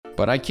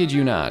But I kid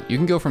you not, you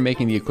can go from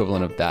making the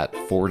equivalent of that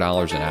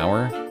 $4 an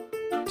hour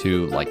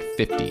to like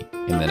 50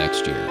 in the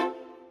next year.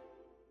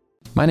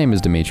 My name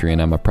is Dimitri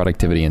and I'm a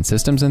productivity and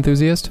systems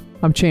enthusiast.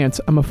 I'm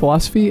Chance. I'm a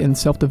philosophy and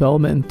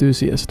self-development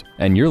enthusiast.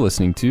 And you're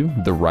listening to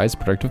the Rise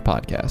Productive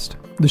Podcast,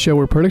 the show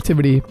where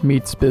productivity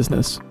meets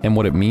business and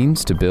what it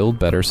means to build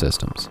better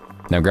systems.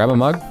 Now grab a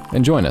mug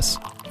and join us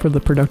for the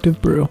Productive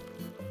Brew.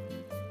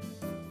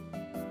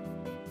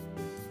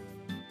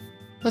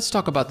 Let's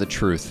talk about the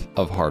truth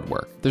of hard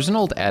work. There's an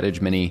old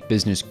adage many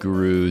business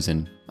gurus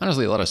and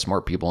honestly a lot of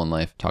smart people in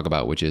life talk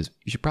about, which is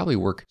you should probably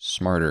work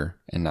smarter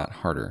and not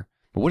harder.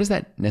 But what does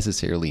that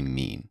necessarily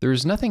mean?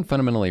 There's nothing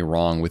fundamentally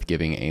wrong with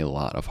giving a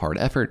lot of hard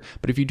effort,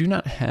 but if you do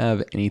not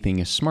have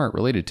anything smart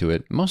related to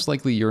it, most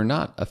likely you're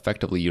not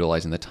effectively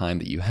utilizing the time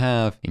that you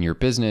have in your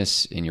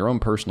business, in your own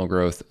personal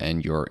growth,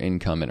 and your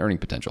income and earning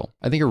potential.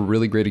 I think a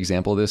really great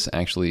example of this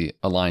actually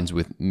aligns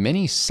with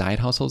many side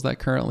hustles that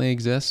currently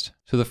exist.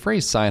 So the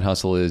phrase side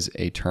hustle is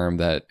a term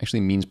that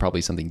actually means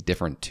probably something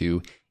different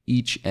to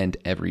each and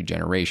every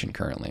generation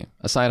currently.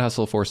 A side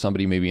hustle for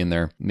somebody maybe in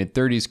their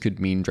mid-30s could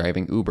mean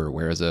driving Uber,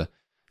 whereas a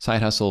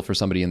side hustle for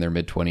somebody in their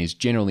mid-20s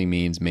generally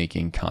means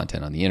making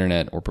content on the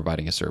internet or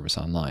providing a service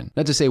online.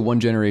 Not to say one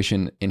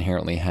generation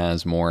inherently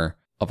has more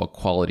of a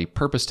quality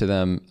purpose to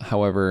them.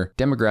 However,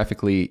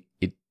 demographically,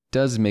 it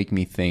does make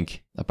me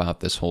think about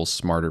this whole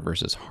smarter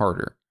versus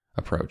harder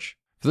approach.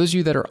 For those of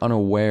you that are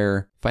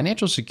unaware,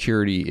 financial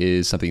security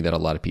is something that a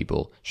lot of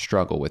people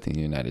struggle with in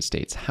the United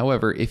States.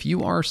 However, if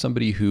you are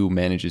somebody who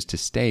manages to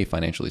stay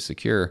financially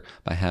secure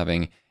by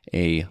having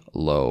a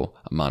low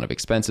amount of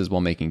expenses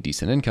while making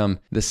decent income,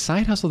 the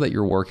side hustle that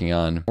you're working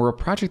on or a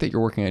project that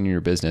you're working on in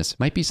your business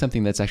might be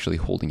something that's actually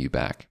holding you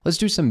back. Let's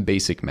do some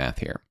basic math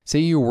here. Say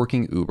you're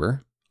working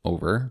Uber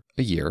over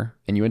a year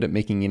and you end up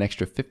making an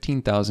extra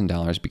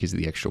 $15,000 because of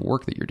the extra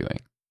work that you're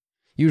doing.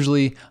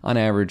 Usually, on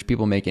average,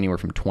 people make anywhere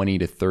from $20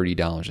 to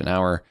 $30 an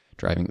hour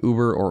driving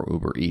Uber or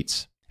Uber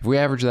Eats. If we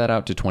average that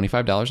out to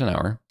 $25 an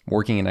hour,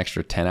 working an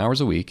extra 10 hours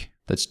a week,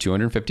 that's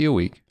 $250 a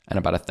week and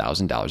about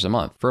 $1,000 a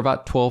month for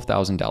about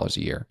 $12,000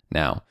 a year.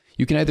 Now,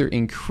 you can either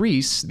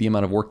increase the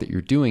amount of work that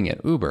you're doing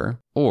at Uber,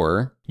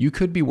 or you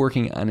could be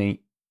working on an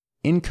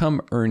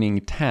income earning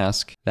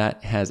task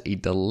that has a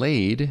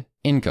delayed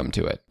income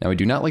to it. Now, I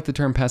do not like the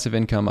term passive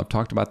income. I've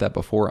talked about that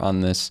before on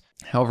this.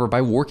 However,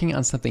 by working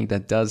on something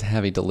that does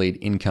have a delayed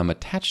income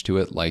attached to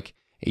it, like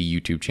a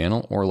YouTube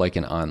channel or like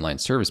an online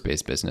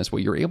service-based business,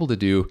 what you're able to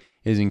do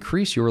is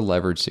increase your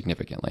leverage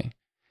significantly.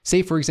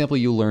 Say, for example,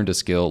 you learned a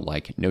skill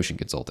like Notion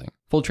consulting.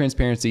 Full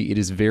transparency, it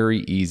is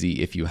very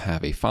easy if you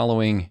have a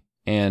following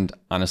and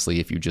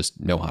honestly, if you just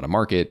know how to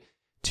market,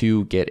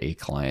 to get a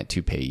client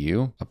to pay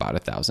you about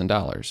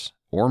 $1,000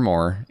 or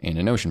more in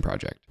a Notion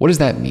project. What does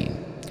that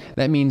mean?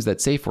 That means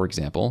that, say, for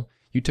example,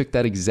 you took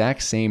that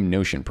exact same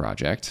Notion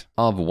project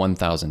of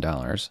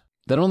 $1,000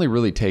 that only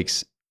really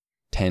takes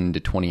 10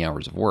 to 20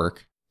 hours of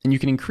work, and you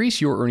can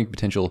increase your earning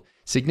potential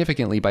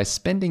significantly by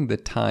spending the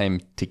time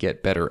to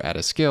get better at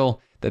a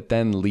skill that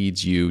then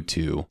leads you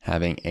to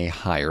having a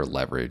higher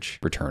leverage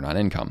return on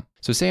income.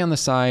 So say on the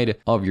side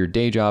of your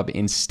day job,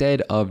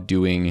 instead of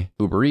doing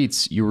Uber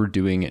Eats, you were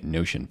doing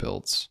Notion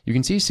builds. You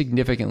can see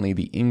significantly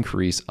the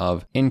increase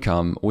of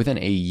income within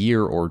a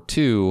year or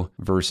two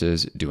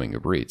versus doing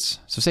Uber Eats.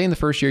 So say in the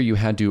first year, you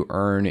had to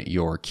earn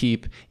your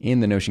keep in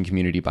the Notion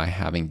community by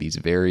having these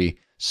very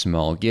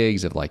small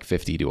gigs of like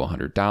 $50 to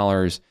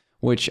 $100,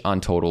 which on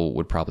total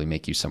would probably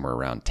make you somewhere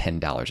around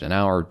 $10 an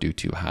hour due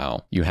to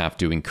how you have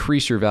to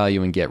increase your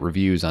value and get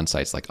reviews on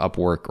sites like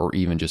Upwork or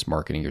even just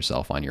marketing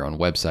yourself on your own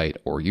website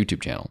or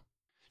YouTube channel.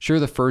 Sure,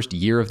 the first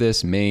year of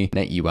this may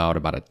net you out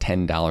about a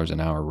 $10 an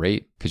hour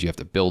rate because you have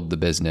to build the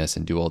business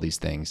and do all these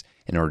things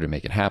in order to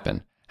make it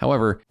happen.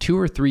 However, 2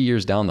 or 3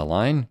 years down the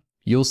line,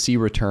 you'll see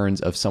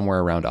returns of somewhere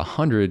around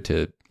 $100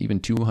 to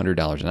even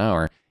 $200 an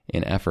hour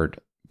in effort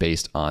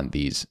based on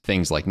these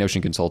things like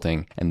Notion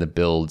consulting and the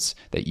builds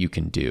that you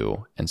can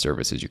do and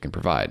services you can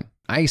provide.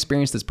 I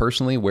experienced this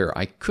personally where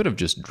I could have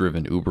just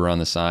driven Uber on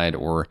the side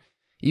or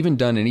even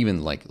done an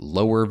even like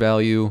lower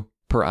value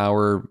per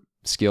hour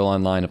skill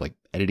online of like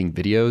editing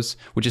videos,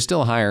 which is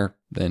still higher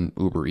than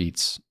Uber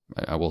Eats,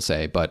 I will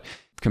say, but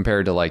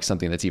compared to like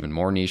something that's even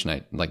more niche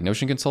like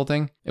Notion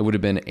consulting, it would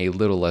have been a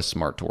little less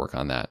smart to work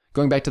on that.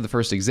 Going back to the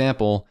first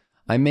example,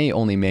 I may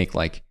only make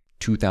like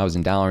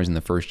 $2,000 in the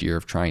first year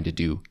of trying to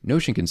do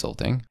Notion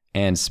consulting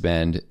and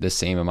spend the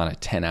same amount of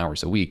 10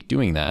 hours a week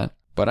doing that.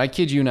 But I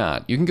kid you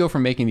not, you can go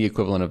from making the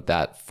equivalent of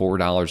that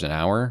 $4 an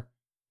hour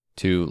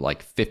to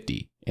like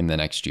 50 in the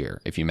next year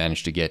if you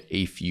manage to get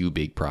a few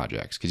big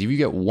projects. Because if you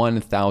get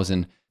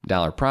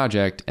 $1,000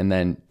 project and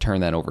then turn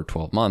that over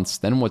 12 months,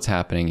 then what's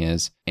happening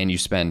is, and you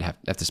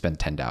have to spend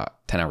 10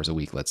 hours a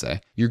week, let's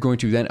say, you're going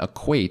to then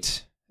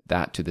equate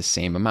that to the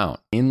same amount.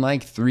 In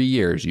like 3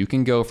 years, you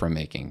can go from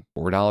making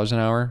 $4 an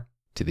hour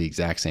to the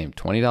exact same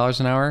 $20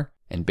 an hour.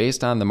 And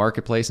based on the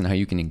marketplace and how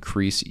you can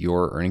increase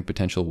your earning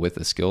potential with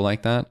a skill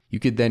like that, you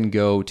could then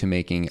go to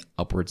making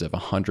upwards of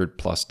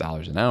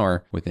 $100+ an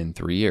hour within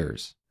 3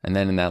 years. And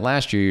then in that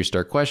last year, you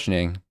start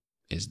questioning,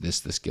 is this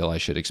the skill I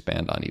should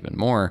expand on even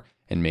more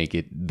and make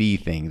it the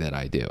thing that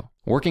I do?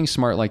 Working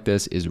smart like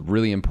this is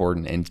really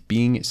important, and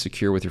being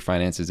secure with your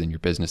finances in your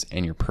business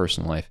and your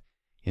personal life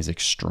is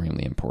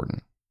extremely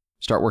important.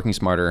 Start working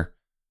smarter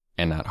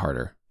and not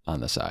harder on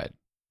the side.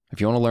 If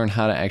you want to learn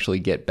how to actually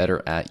get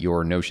better at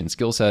your Notion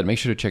skill set, make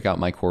sure to check out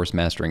my course,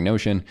 Mastering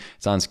Notion.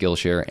 It's on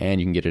Skillshare, and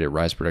you can get it at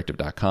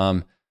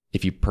riseproductive.com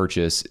if you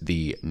purchase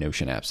the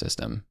Notion app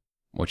system,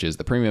 which is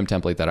the premium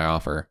template that I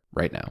offer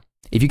right now.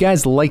 If you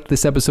guys liked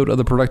this episode of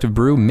The Productive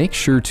Brew, make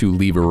sure to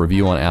leave a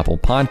review on Apple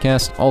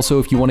Podcasts. Also,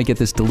 if you want to get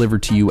this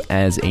delivered to you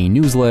as a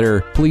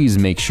newsletter, please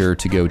make sure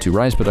to go to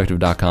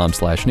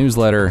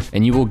riseproductive.com/newsletter,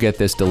 and you will get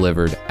this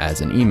delivered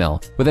as an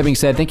email. With that being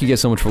said, thank you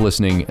guys so much for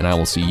listening, and I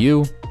will see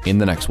you in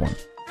the next one.